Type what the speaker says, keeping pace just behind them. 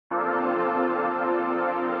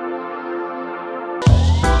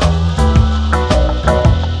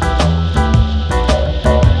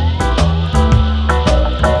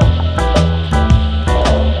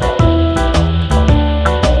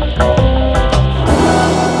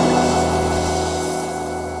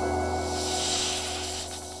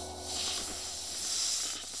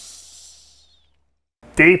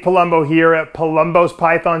Dave Palumbo here at Palumbo's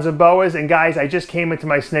Pythons and Boas. And guys, I just came into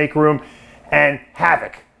my snake room and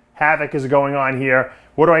havoc is going on here.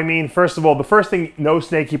 What do I mean? First of all, the first thing no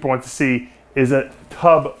snake keeper wants to see is a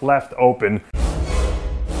tub left open.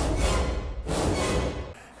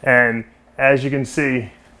 And as you can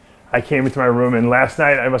see, I came into my room, and last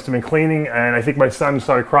night I must have been cleaning, and I think my son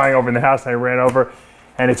started crying over in the house, and I ran over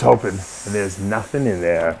and it's open and there's nothing in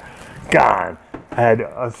there. Gone. I had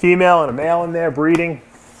a female and a male in there breeding.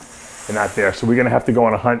 They're not there, so we're gonna have to go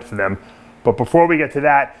on a hunt for them. But before we get to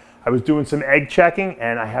that, I was doing some egg checking,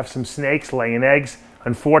 and I have some snakes laying eggs.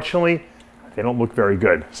 Unfortunately, they don't look very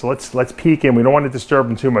good. So let's peek in. We don't want to disturb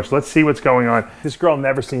them too much. Let's see what's going on. This girl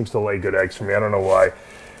never seems to lay good eggs for me. I don't know why.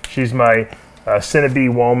 She's my Cinnabee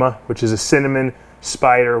Woma, which is a cinnamon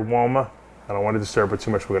spider Woma. I don't want to disturb her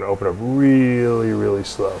too much. We're going to open up really, really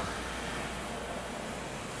slow.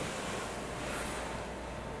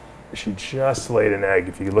 She just laid an egg.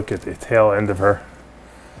 If you look at the tail end of her,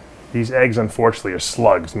 these eggs unfortunately are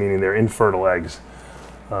slugs, meaning they're infertile eggs.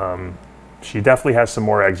 She definitely has some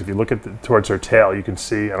more eggs. If you look at towards her tail, you can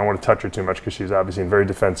see, I don't want to touch her too much because she's obviously in very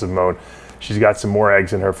defensive mode. She's got some more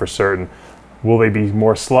eggs in her for certain. Will they be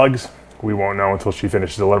more slugs? We won't know until she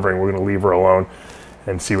finishes delivering. We're going to leave her alone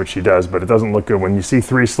and see what she does, but it doesn't look good. When you see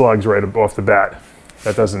 3 slugs right off the bat,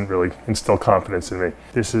 that doesn't really instill confidence in me.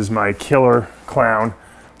 This is my killer clown,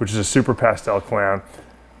 which is a super pastel clown.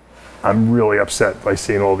 I'm really upset by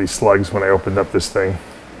seeing all these slugs when I opened up this thing.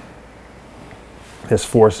 There's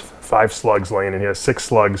 5 slugs laying in here, 6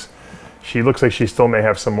 slugs. She looks like she still may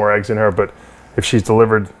have some more eggs in her, but if she's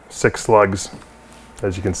delivered 6 slugs,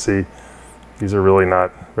 as you can see, these are really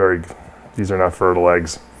not these are not fertile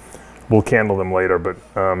eggs. We'll candle them later, but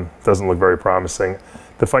doesn't look very promising.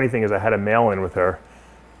 The funny thing is I had a male in with her.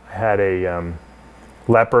 I had a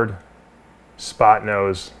leopard, spot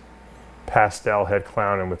nose, pastel head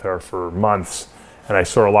clown in with her for months, and I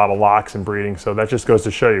saw a lot of locks and breeding, so that just goes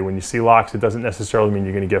to show you when you see locks, it doesn't necessarily mean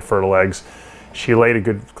you're going to get fertile eggs. She laid a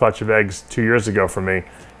good clutch of eggs 2 years ago for me,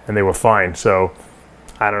 and they were fine, so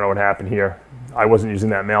I don't know what happened here. I wasn't using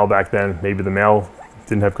that male back then. Maybe the male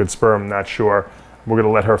didn't have good sperm, I'm not sure. We're going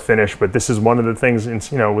to let her finish, but this is one of the things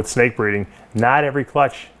with snake breeding, not every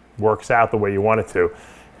clutch works out the way you want it to.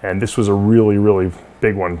 And this was a really, really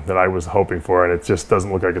big one that I was hoping for, and it just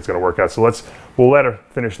doesn't look like it's going to work out. So we'll let her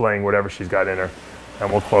finish laying whatever she's got in her,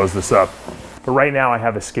 and we'll close this up. But right now I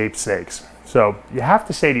have escaped snakes. So you have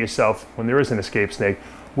to say to yourself, when there is an escaped snake,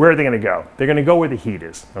 where are they going to go? They're going to go where the heat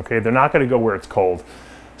is, okay? They're not going to go where it's cold.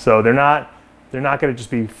 So they're not going to just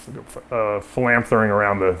be philanthering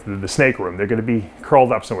around the snake room. They're going to be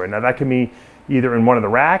curled up somewhere. Now that can be either in one of the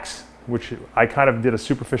racks, which I kind of did a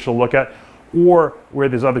superficial look at, or where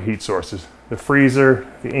there's other heat sources. The freezer,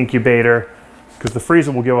 the incubator, because the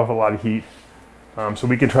freezer will give off a lot of heat. So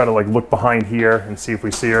we can try to look behind here and see if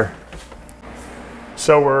we see her.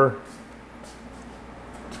 So we're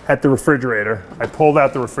at the refrigerator. I pulled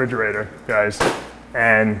out the refrigerator, guys,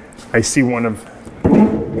 and I see one of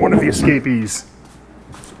the escapees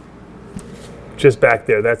just back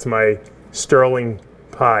there. That's my sterling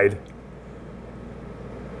pied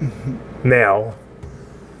male.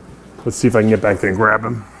 Let's see if I can get back there and grab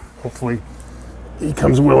him. Hopefully he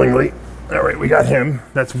comes willingly. All right, we got him.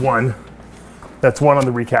 That's one. That's one on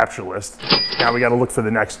the recapture list. Now we got to look for the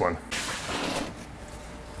next one.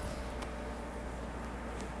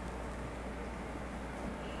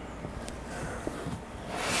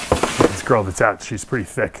 This girl that's out, she's pretty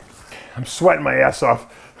thick. I'm sweating my ass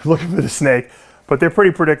off looking for the snake, but they're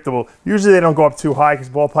pretty predictable. Usually they don't go up too high because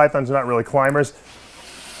ball pythons are not really climbers.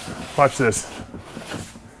 Watch this.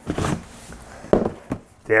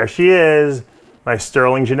 There she is, my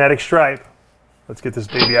sterling genetic stripe. Let's get this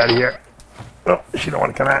baby out of here. Oh, she don't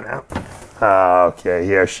want to come out now. Okay,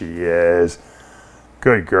 here she is.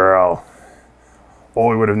 Good girl. All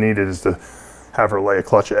we would have needed is to have her lay a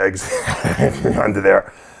clutch of eggs under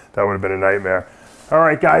there. That would have been a nightmare. All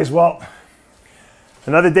right, guys, well,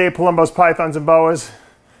 another day of Palumbo's Pythons and Boas.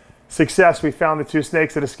 Success, we found the 2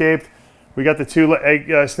 snakes that escaped. We got the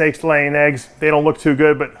 2 snakes laying eggs. They don't look too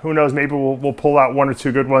good, but who knows, maybe we'll pull out 1 or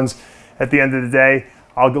 2 good ones at the end of the day.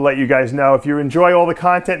 I'll let you guys know. If you enjoy all the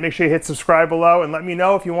content, make sure you hit subscribe below and let me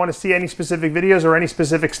know if you want to see any specific videos or any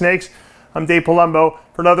specific snakes. I'm Dave Palumbo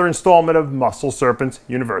for another installment of Muscle Serpents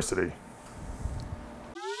University.